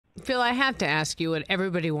Phil, I have to ask you what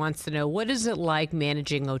everybody wants to know. What is it like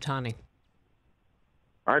managing Ohtani?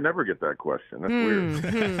 I never get that question. That's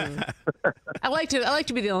weird. I like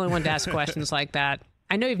to be the only one to ask questions like that.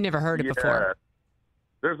 I know you've never heard it before.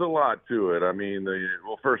 There's a lot to it. I mean,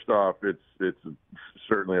 well, first off, it's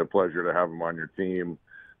certainly a pleasure to have him on your team.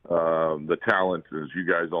 The talent, as you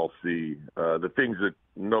guys all see, the things that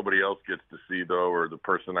nobody else gets to see, though, are the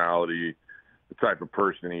personality, the type of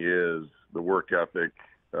person he is, the work ethic.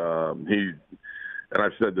 And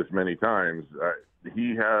I've said this many times,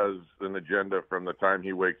 he has an agenda from the time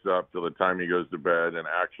he wakes up till the time he goes to bed, and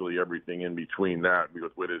actually everything in between that,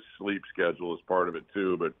 with his sleep schedule is part of it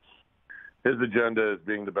too. But his agenda is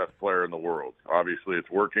being the best player in the world. Obviously, it's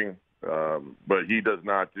working, but he does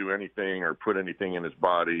not do anything or put anything in his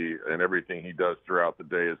body, and everything he does throughout the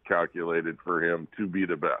day is calculated for him to be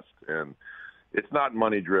the best. And it's not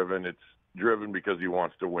money-driven. It's driven because he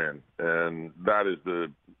wants to win, and that is the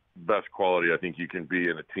best quality I think you can be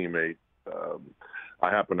in a teammate. I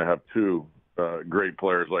happen to have two great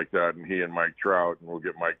players like that, and he and Mike Trout, and we'll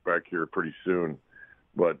get Mike back here pretty soon.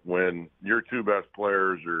 But when your two best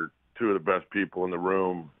players are two of the best people in the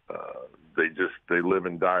room, they live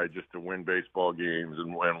and die just to win baseball games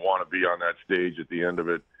and want to be on that stage at the end of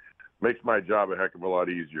it. Makes my job a heck of a lot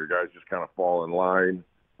easier. Guys just kind of fall in line.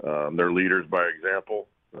 They're leaders by example.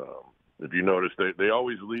 If you notice, they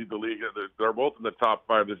always lead the league. They're both in the top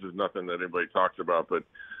five. This is nothing that anybody talks about, but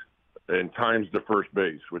in times to first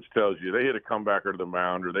base, which tells you they hit a comebacker to the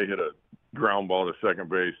mound or they hit a ground ball to second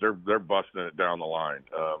base. They're busting it down the line,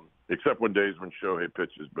 except when days when Shohei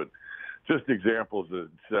pitches. But just examples that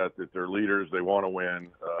set that they're leaders. They want to win.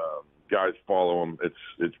 Guys follow them.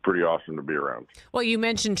 It's pretty awesome to be around. Well, you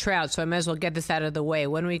mentioned Trout, so I might as well get this out of the way.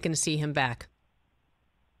 When are we going to see him back?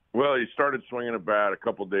 Well, he started swinging a bat a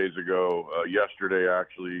couple days ago. Yesterday,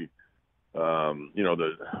 actually,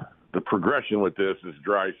 the progression with this is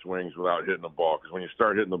dry swings without hitting the ball. Because when you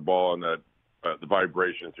start hitting the ball and that the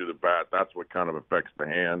vibration through the bat, that's what kind of affects the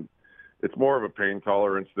hand. It's more of a pain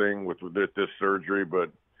tolerance thing with this surgery,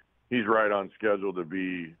 but he's right on schedule to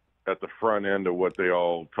be at the front end of what they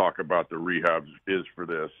all talk about the rehab is for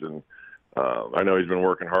this. And I know he's been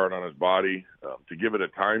working hard on his body. To give it a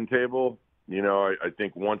timetable, I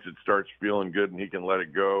think once it starts feeling good and he can let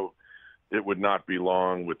it go, it would not be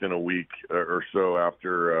long, within a week or so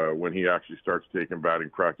after when he actually starts taking batting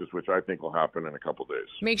practice, which I think will happen in a couple days.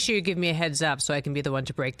 Make sure you give me a heads up so I can be the one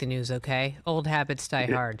to break the news, okay? Old habits die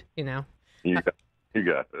hard, You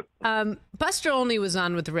got it. Buster Olney was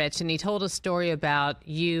on with Rich, and he told a story about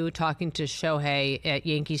you talking to Shohei at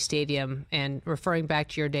Yankee Stadium and referring back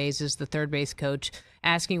to your days as the third base coach,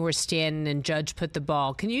 asking where Stanton and Judge put the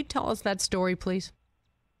ball. Can you tell us that story, please?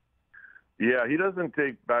 Yeah, he doesn't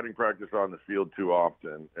take batting practice on the field too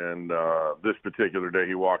often. And this particular day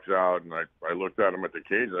he walks out, and I looked at him at the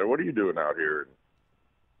cage, and I said, "What are you doing out here?" And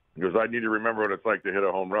he goes, "I need to remember what it's like to hit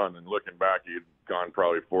a home run." And looking back, he had gone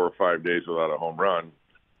probably 4 or 5 days without a home run.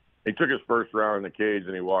 He took his first round in the cage,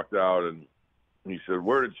 and he walked out, and he said,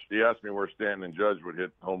 he asked me where Stanton and Judge would hit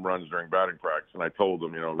home runs during batting practice. And I told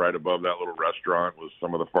him, right above that little restaurant was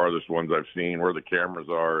some of the farthest ones I've seen where the cameras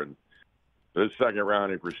are. And this second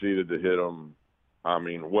round, he proceeded to hit them,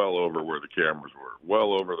 well over where the cameras were,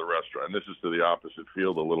 well over the restaurant. And this is to the opposite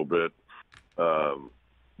field a little bit.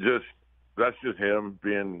 That's just him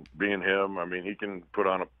being him. He can put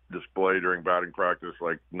on a display during batting practice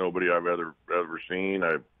like nobody I've ever seen.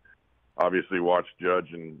 I've obviously watched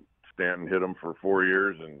Judge and Stanton hit him for 4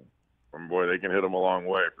 years, and boy, they can hit him a long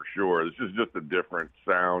way for sure. This is just a different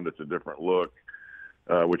sound. It's a different look.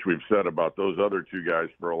 Which we've said about those other two guys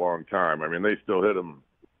for a long time. They still hit them.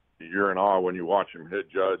 You're in awe when you watch them hit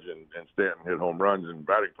Judge and Stanton hit home runs in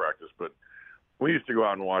batting practice. But we used to go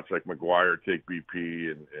out and watch like McGuire take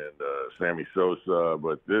BP and Sammy Sosa.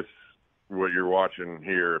 But this, what you're watching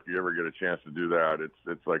here, if you ever get a chance to do that,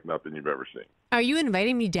 it's like nothing you've ever seen. Are you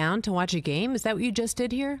inviting me down to watch a game? Is that what you just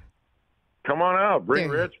did here? Come on out. Bring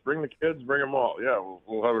Rich, bring the kids, bring them all. Yeah,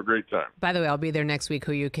 we'll have a great time. By the way, I'll be there next week.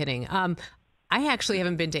 Who are you kidding? I actually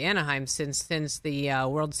haven't been to Anaheim since the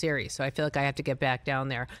World Series, so I feel like I have to get back down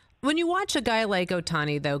there. When you watch a guy like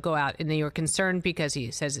Ohtani, though, go out, and you're concerned because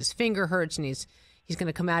he says his finger hurts and he's going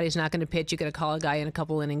to come out, he's not going to pitch, you're going to call a guy in a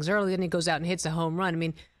couple innings early, and he goes out and hits a home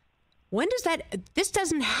run. When does this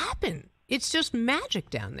doesn't happen. It's just magic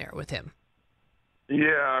down there with him.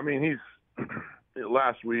 Yeah, he's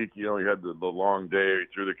last week, he had the long day. He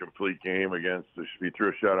threw the complete game he threw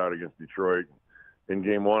a shutout against Detroit. In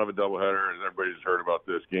game one of a doubleheader, and everybody's heard about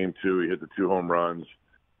this. Game two, he hit the 2 home runs.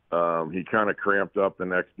 He kind of cramped up the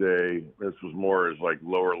next day. This was more his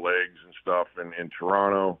lower legs and stuff in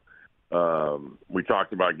Toronto. We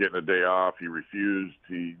talked about getting a day off. He refused.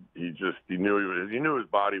 He knew his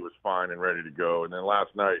body was fine and ready to go. And then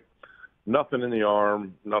last night, nothing in the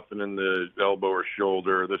arm, nothing in the elbow or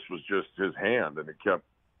shoulder. This was just his hand, and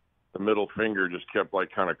the middle finger just kept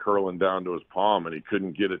like kind of curling down to his palm, and he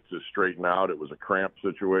couldn't get it to straighten out. It was a cramp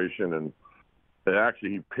situation, and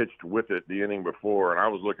he pitched with it the inning before, and I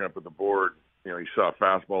was looking up at the board. You saw a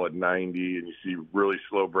fastball at 90, and you see really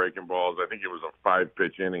slow breaking balls. I think it was a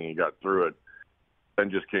 5-pitch inning. He got through it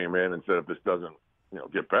and just came in and said, if this doesn't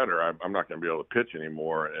get better, I'm not going to be able to pitch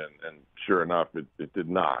anymore. And sure enough, it did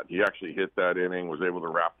not. He actually hit that inning, was able to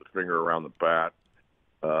wrap the finger around the bat,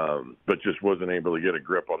 but just wasn't able to get a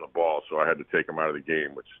grip on the ball, so I had to take him out of the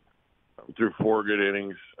game, which threw 4 good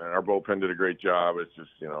innings, and our bullpen did a great job. It's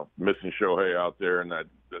just, missing Shohei out there and that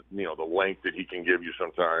the length that he can give you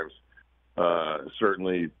sometimes.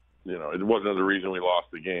 Certainly, it wasn't the reason we lost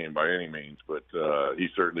the game by any means, but he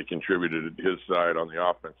certainly contributed his side on the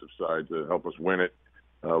offensive side to help us win it.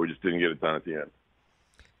 We just didn't get it done at the end.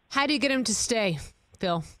 How do you get him to stay,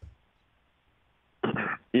 Phil?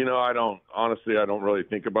 I don't really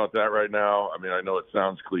think about that right now. I mean, I know it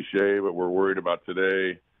sounds cliche, but we're worried about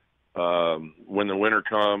today. When the winter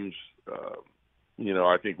comes,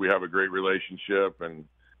 I think we have a great relationship, and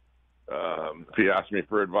if he asks me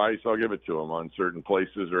for advice, I'll give it to him on certain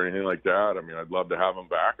places or anything like that. I mean, I'd love to have him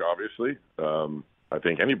back, obviously. I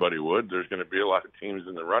think anybody would. There's going to be a lot of teams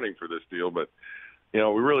in the running for this deal, but, we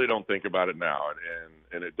really don't think about it now,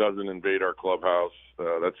 and it doesn't invade our clubhouse.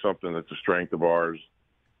 That's something that's a strength of ours.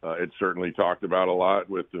 It's certainly talked about a lot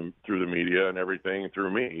through the media and everything, and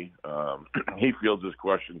through me. He fields his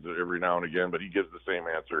questions every now and again, but he gives the same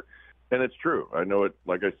answer. And it's true. I know it,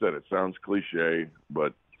 like I said, it sounds cliche,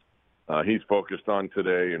 but he's focused on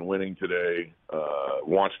today and winning today,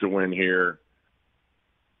 wants to win here.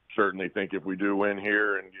 Certainly think if we do win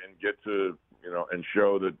here and get to, and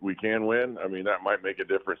show that we can win, I mean, that might make a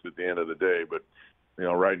difference at the end of the day. But,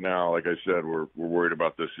 right now, like I said, we're worried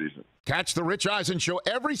about this season. Catch the Rich Eisen Show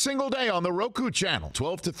every single day on the Roku channel,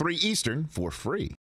 12 to 3 Eastern, for free.